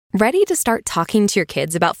Ready to start talking to your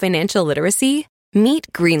kids about financial literacy?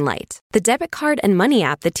 Meet Greenlight, the debit card and money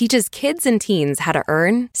app that teaches kids and teens how to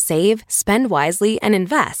earn, save, spend wisely, and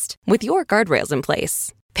invest with your guardrails in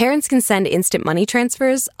place. Parents can send instant money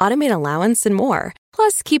transfers, automate allowance, and more.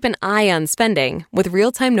 Plus, keep an eye on spending with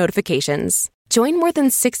real-time notifications. Join more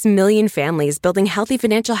than 6 million families building healthy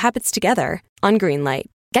financial habits together on Greenlight.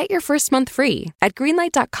 Get your first month free at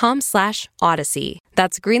greenlight.com/Odyssey.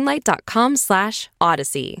 That's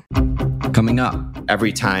greenlight.com/Odyssey. Coming up,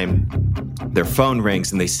 every time their phone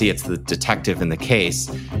rings and they see it's the detective in the case,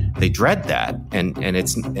 they dread that. And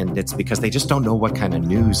it's because they just don't know what kind of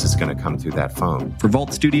news is going to come through that phone. For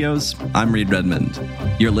Vault Studios, I'm Reed Redmond.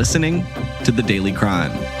 You're listening to The Daily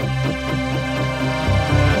Crime.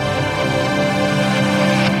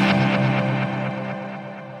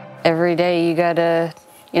 Every day you gotta,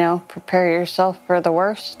 prepare yourself for the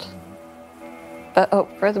worst, but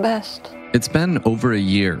hope for the best. It's been over a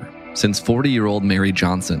year since 40-year-old Mary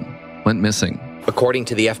Johnson went missing. According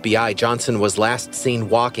to the FBI, Johnson was last seen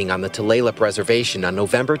walking on the Tulalip Reservation on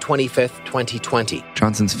November 25th, 2020.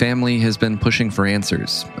 Johnson's family has been pushing for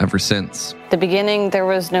answers ever since. At the beginning, there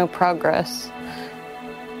was no progress.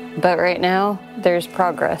 But right now, there's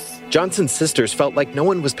progress. Johnson's sisters felt like no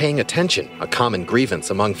one was paying attention, a common grievance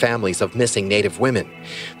among families of missing Native women.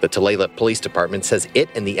 The Tulalip Police Department says it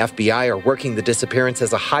and the FBI are working the disappearance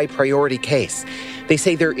as a high-priority case. They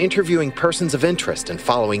say they're interviewing persons of interest and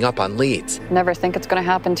following up on leads. Never think it's going to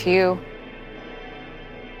happen to you.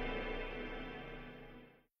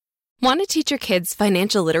 Want to teach your kids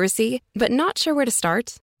financial literacy, but not sure where to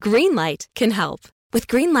start? Greenlight can help. With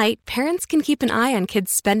Greenlight, parents can keep an eye on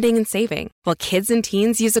kids' spending and saving, while kids and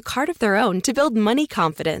teens use a card of their own to build money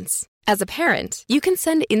confidence. As a parent, you can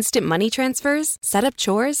send instant money transfers, set up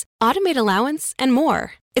chores, automate allowance, and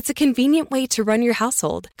more. It's a convenient way to run your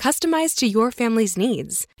household, customized to your family's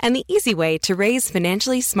needs, and the easy way to raise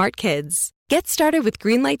financially smart kids. Get started with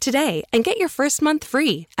Greenlight today and get your first month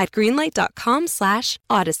free at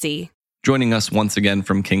greenlight.com/Odyssey. Joining us once again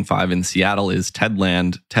from King 5 in Seattle is Ted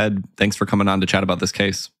Land. Ted, thanks for coming on to chat about this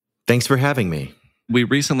case. Thanks for having me. We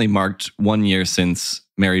recently marked 1 year since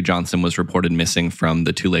Mary Johnson was reported missing from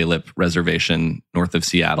the Tulalip Reservation north of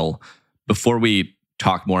Seattle. Before we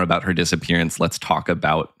talk more about her disappearance, let's talk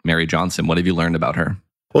about Mary Johnson. What have you learned about her?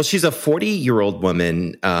 Well, she's a 40-year-old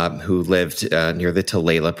woman who lived near the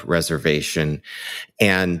Tulalip Reservation.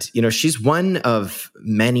 And, she's one of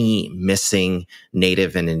many missing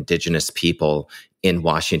Native and Indigenous people in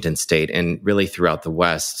Washington State and really throughout the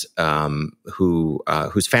West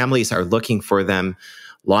whose families are looking for them.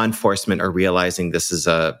 Law enforcement are realizing this is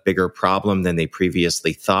a bigger problem than they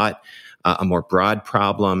previously thought, a more broad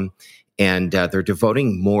problem. And they're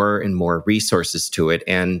devoting more and more resources to it.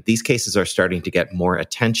 And these cases are starting to get more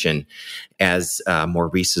attention as more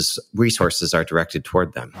resources are directed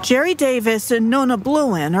toward them. Jerry Davis and Nona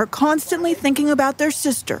Bluen are constantly thinking about their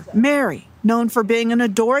sister, Mary, known for being an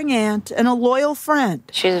adoring aunt and a loyal friend.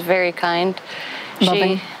 She's very kind.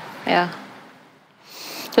 Loving. Yeah.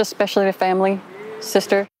 Especially the family,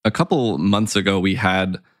 sister. A couple months ago, we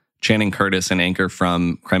had Channing Curtis, an anchor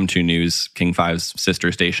from KREM 2 News, King 5's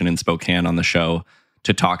sister station in Spokane, on the show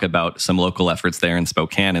to talk about some local efforts there in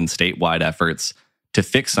Spokane and statewide efforts to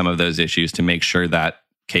fix some of those issues, to make sure that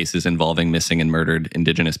cases involving missing and murdered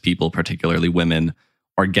Indigenous people, particularly women,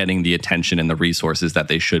 are getting the attention and the resources that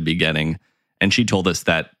they should be getting. And she told us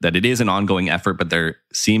that it is an ongoing effort, but there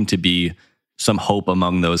seemed to be some hope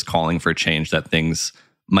among those calling for change, that things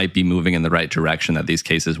might be moving in the right direction, that these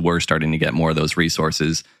cases were starting to get more of those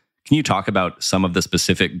resources. Can you talk about some of the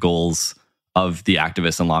specific goals of the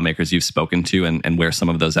activists and lawmakers you've spoken to and where some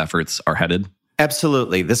of those efforts are headed?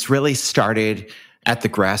 Absolutely. This really started at the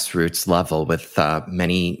grassroots level with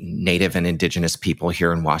many Native and Indigenous people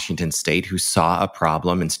here in Washington State who saw a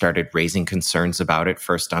problem and started raising concerns about it,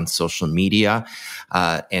 first on social media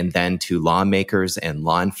and then to lawmakers and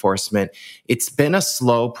law enforcement. It's been a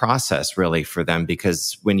slow process, really, for them,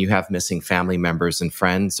 because when you have missing family members and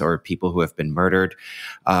friends or people who have been murdered,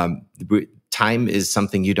 time is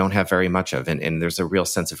something you don't have very much of, and there's a real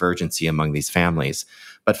sense of urgency among these families.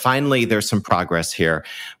 But finally, there's some progress here.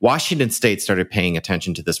 Washington State started paying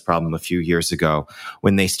attention to this problem a few years ago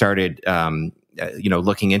when they started,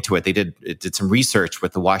 looking into it. They did some research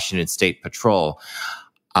with the Washington State Patrol,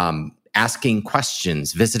 asking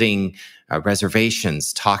questions, visiting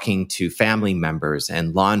reservations, talking to family members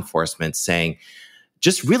and law enforcement, saying,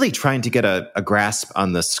 just really trying to get a grasp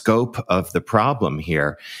on the scope of the problem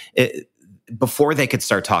here. Before they could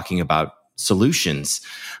start talking about solutions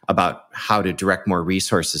about how to direct more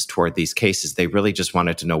resources toward these cases. They really just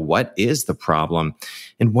wanted to know what is the problem.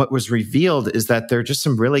 And what was revealed is that there are just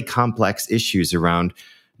some really complex issues around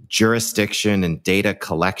jurisdiction and data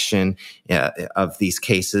collection of these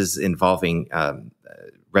cases involving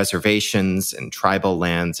reservations and tribal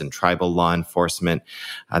lands and tribal law enforcement.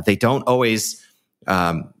 They don't always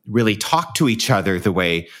really talk to each other the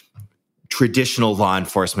way traditional law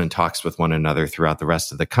enforcement talks with one another throughout the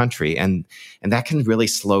rest of the country. And that can really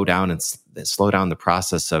slow down the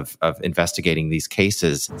process of investigating these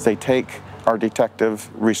cases. They take our detective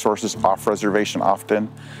resources off reservation often.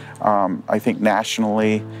 I think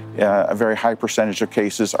nationally, a very high percentage of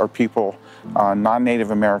cases are people,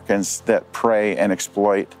 non-Native Americans, that prey and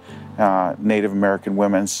exploit Native American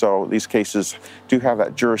women. So these cases do have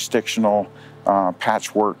that jurisdictional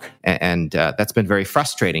patchwork. And that's been very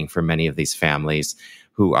frustrating for many of these families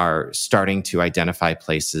who are starting to identify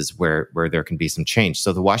places where there can be some change.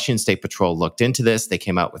 So the Washington State Patrol looked into this. They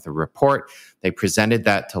came out with a report. They presented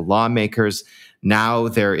that to lawmakers. Now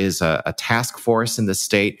there is a task force in the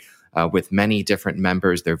state with many different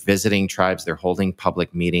members. They're visiting tribes. They're holding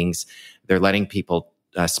public meetings. They're letting people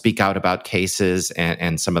speak out about cases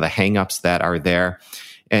and some of the hangups that are there.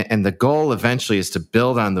 And the goal eventually is to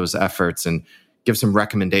build on those efforts and give some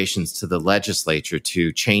recommendations to the legislature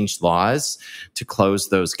to change laws, to close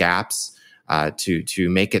those gaps, to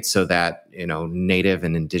make it so that, Native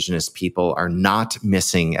and Indigenous people are not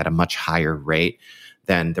missing at a much higher rate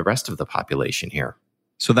than the rest of the population here.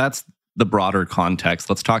 So that's the broader context.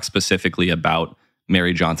 Let's talk specifically about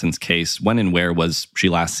Mary Johnson's case. When and where was she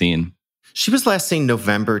last seen? She was last seen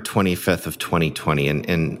November 25th of 2020,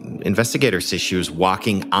 and investigators say she was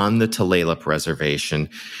walking on the Tulalip Reservation,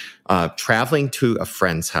 traveling to a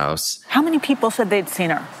friend's house. How many people said they'd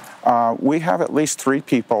seen her? We have at least 3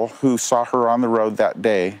 people who saw her on the road that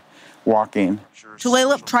day walking.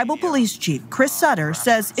 Tulalip Tribal Police Chief Chris Sutter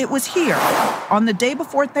says it was here, on the day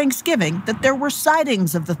before Thanksgiving, that there were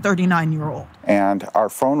sightings of the 39-year-old. And our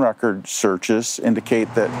phone record searches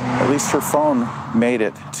indicate that at least her phone made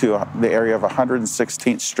it to the area of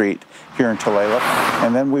 116th Street here in Tulalip.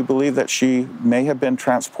 And then we believe that she may have been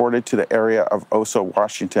transported to the area of Oso,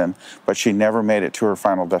 Washington, but she never made it to her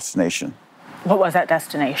final destination. What was that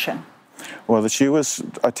destination? Well, she was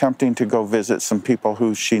attempting to go visit some people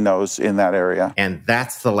who she knows in that area. And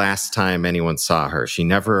that's the last time anyone saw her. She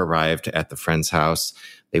never arrived at the friend's house.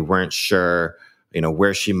 They weren't sure,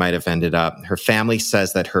 where she might have ended up. Her family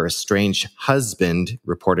says that her estranged husband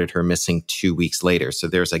reported her missing 2 weeks later. So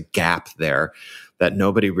there's a gap there that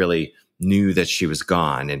nobody really knew that she was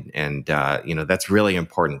gone. And that's really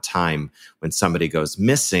important time when somebody goes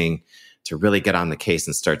missing to really get on the case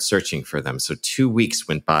and start searching for them. So 2 weeks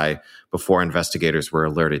went by before investigators were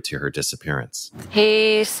alerted to her disappearance.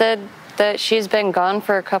 He said that she's been gone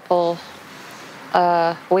for a couple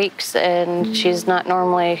weeks and she's not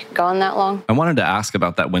normally gone that long. I wanted to ask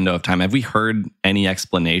about that window of time. Have we heard any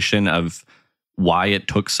explanation of why it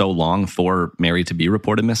took so long for Mary to be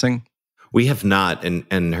reported missing? We have not,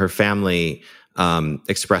 and her family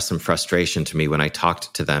expressed some frustration to me when I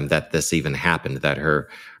talked to them that this even happened, that her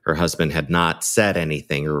husband had not said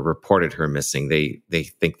anything or reported her missing. They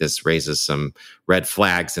think this raises some red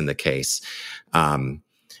flags in the case.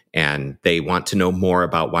 And they want to know more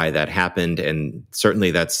about why that happened. And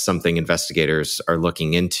certainly that's something investigators are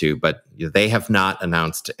looking into, but they have not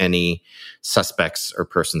announced any suspects or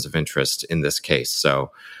persons of interest in this case.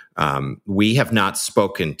 So we have not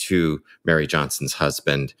spoken to Mary Johnson's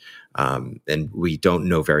husband, and we don't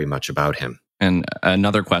know very much about him. And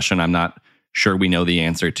another question I'm not sure we know the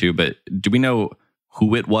answer to, but do we know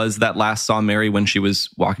who it was that last saw Mary when she was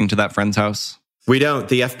walking to that friend's house? We don't.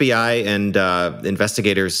 The FBI and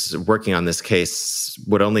investigators working on this case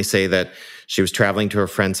would only say that she was traveling to her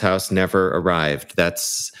friend's house, never arrived.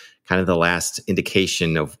 That's kind of the last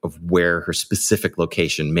indication of where her specific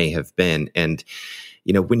location may have been. And,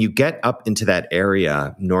 when you get up into that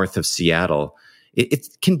area north of Seattle, it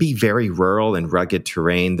can be very rural and rugged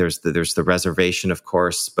terrain. There's the reservation, of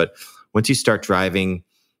course, but once you start driving,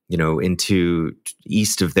 into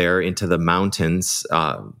east of there, into the mountains,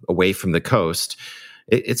 away from the coast,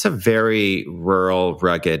 it's a very rural,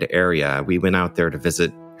 rugged area. We went out there to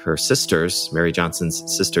visit her sisters, Mary Johnson's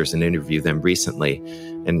sisters, and interview them recently.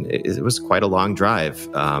 And it was quite a long drive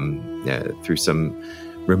through some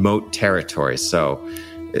remote territory. So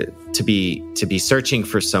to be searching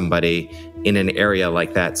for somebody in an area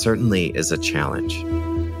like that certainly is a challenge.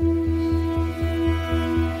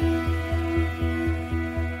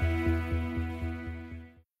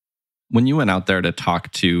 When you went out there to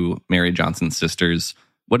talk to Mary Johnson's sisters,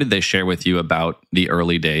 What did they share with you about the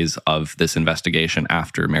early days of this investigation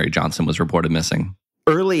after Mary Johnson was reported missing?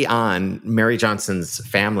 Early on, Mary Johnson's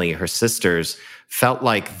family, her sisters, felt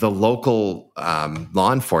like the local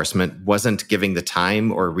law enforcement wasn't giving the time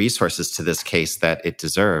or resources to this case that it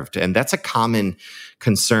deserved. And that's a common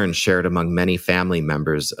concern shared among many family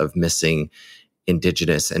members of missing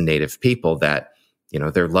Indigenous and Native people, that, you know,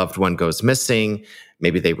 their loved one goes missing.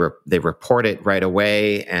 Maybe they report it right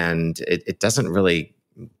away, and it doesn't really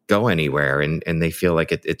go anywhere, and they feel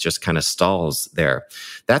like it just kind of stalls there.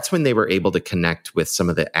 That's when they were able to connect with some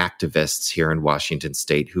of the activists here in Washington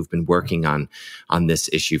State who've been working on this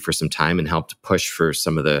issue for some time and helped push for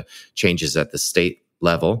some of the changes at the state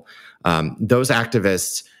level. Those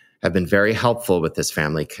activists have been very helpful with this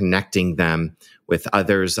family, connecting them with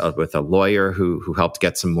others, with a lawyer who helped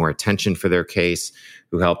get some more attention for their case,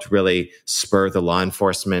 who helped really spur the law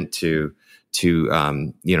enforcement to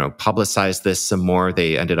publicize this some more.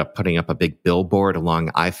 They ended up putting up a big billboard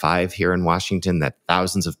along I-5 here in Washington that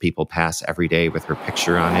thousands of people pass every day with her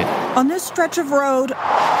picture on it. On this stretch of road,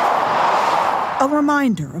 a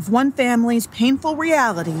reminder of one family's painful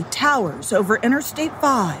reality towers over Interstate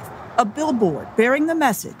 5, a billboard bearing the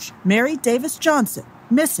message, Mary Davis Johnson,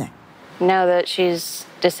 missing. Now that she's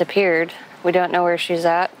disappeared, we don't know where she's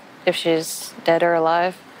at, if she's dead or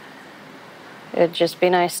alive. It'd just be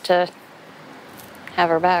nice to have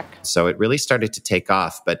her back. So it really started to take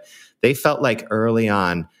off, but they felt like early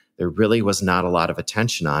on there really was not a lot of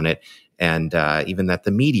attention on it, and even that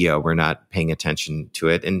the media were not paying attention to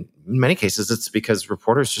it. And in many cases, it's because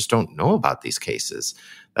reporters just don't know about these cases.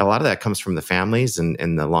 A lot of that comes from the families and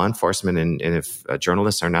the law enforcement, and if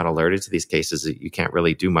journalists are not alerted to these cases, you can't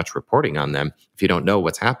really do much reporting on them if you don't know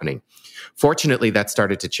what's happening. Fortunately, that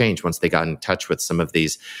started to change once they got in touch with some of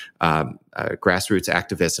these grassroots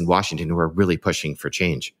activists in Washington who are really pushing for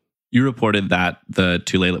change. You reported that the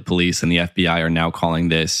Tulalip Police and the FBI are now calling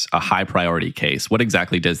this a high priority case. What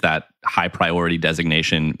exactly does that high priority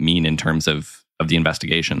designation mean in terms of the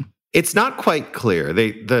investigation? It's not quite clear.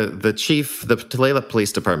 The chief, the Tulalip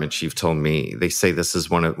Police Department chief, told me they say this is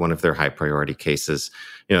one of their high priority cases.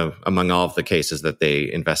 You know, among all of the cases that they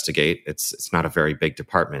investigate, it's not a very big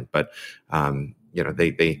department, but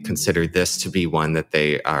they consider this to be one that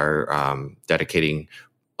they are dedicating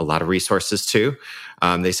a lot of resources to.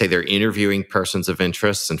 They say they're interviewing persons of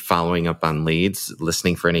interest and following up on leads,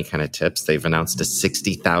 listening for any kind of tips. They've announced a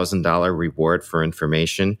 $60,000 reward for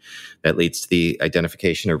information that leads to the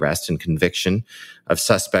identification, arrest, and conviction of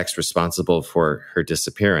suspects responsible for her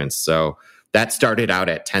disappearance. So that started out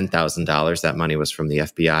at $10,000. That money was from the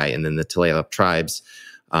FBI. And then the Tulalip tribes,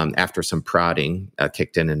 after some prodding,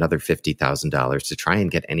 kicked in another $50,000 to try and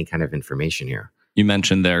get any kind of information here. You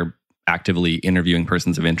mentioned they're actively interviewing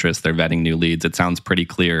persons of interest. They're vetting new leads. It sounds pretty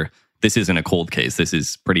clear. This isn't a cold case. This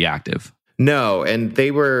is pretty active. No, and they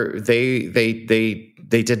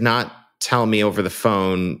did not tell me over the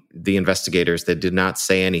phone, the investigators, they did not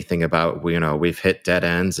say anything about, we've hit dead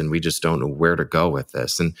ends and we just don't know where to go with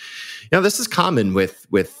this. And, this is common with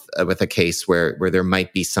a case where there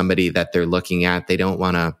might be somebody that they're looking at. They don't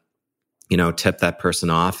want to, tip that person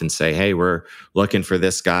off and say, hey, we're looking for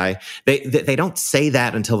this guy. They don't say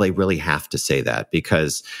that until they really have to say that,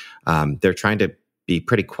 because they're trying to be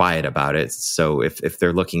pretty quiet about it. So if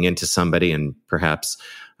they're looking into somebody and perhaps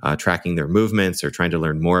tracking their movements or trying to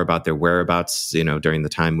learn more about their whereabouts, during the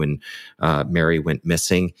time when Mary went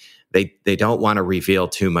missing, they don't want to reveal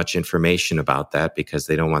too much information about that, because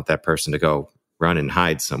they don't want that person to go run and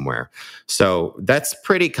hide somewhere. So that's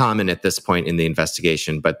pretty common at this point in the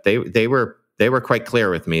investigation. But they were quite clear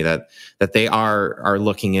with me that they are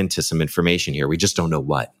looking into some information here. We just don't know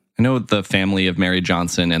what. I know the family of Mary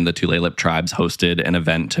Johnson and the Tulalip tribes hosted an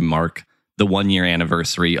event to mark the 1-year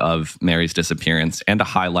anniversary of Mary's disappearance and to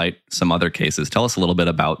highlight some other cases. Tell us a little bit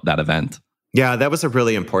about that event. Yeah, that was a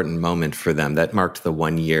really important moment for them. That marked the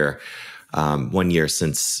 1 year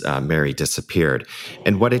since Mary disappeared.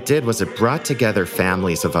 And what it did was it brought together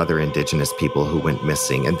families of other Indigenous people who went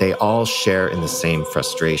missing, and they all share in the same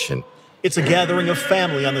frustration. It's a gathering of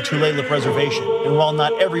family on the Tulalip Reservation, and while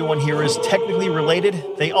not everyone here is technically related,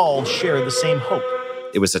 they all share the same hope.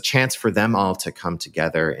 It was a chance for them all to come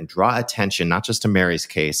together and draw attention, not just to Mary's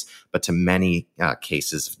case, but to many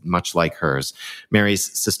cases much like hers.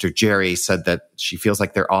 Mary's sister, Jerry, said that she feels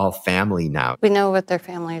like they're all family now. We know what their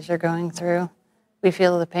families are going through. We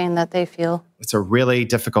feel the pain that they feel. It's a really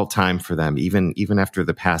difficult time for them, even after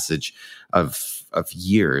the passage of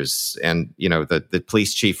years. And, the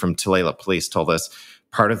police chief from Tulalip Police told us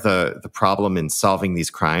part of the problem in solving these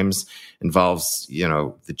crimes involves,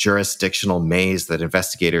 the jurisdictional maze that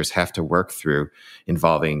investigators have to work through,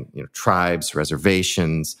 involving, tribes,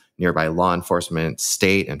 reservations, nearby law enforcement,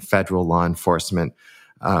 state and federal law enforcement.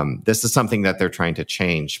 This is something that they're trying to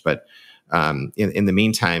change, but in the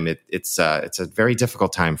meantime, it's a very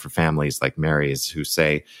difficult time for families like Mary's, who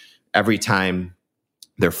say every time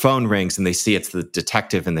their phone rings and they see it's the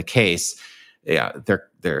detective in the case, they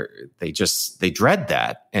dread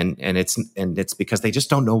that, and it's because they just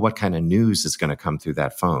don't know what kind of news is going to come through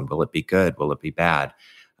that phone. Will it be good? Will it be bad?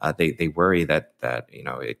 They worry that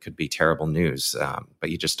it could be terrible news,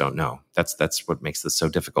 but you just don't know. That's what makes this so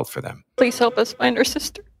difficult for them. Please help us find our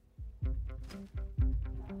sister.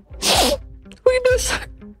 We miss her.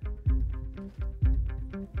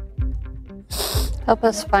 Help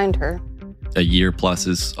us find her. A year plus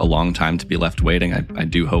is a long time to be left waiting. I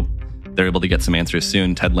do hope they're able to get some answers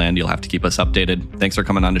soon. Ted Land, you'll have to keep us updated. Thanks for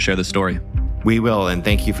coming on to share the story. We will, and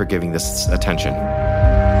thank you for giving this attention.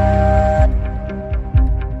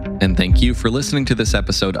 And thank you for listening to this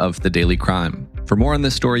episode of The Daily Crime. For more on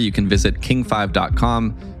this story, you can visit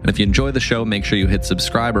king5.com. And if you enjoy the show, make sure you hit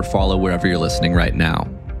subscribe or follow wherever you're listening right now.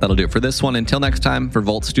 That'll do it for this one. Until next time, for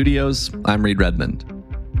Volt Studios, I'm Reed Redmond.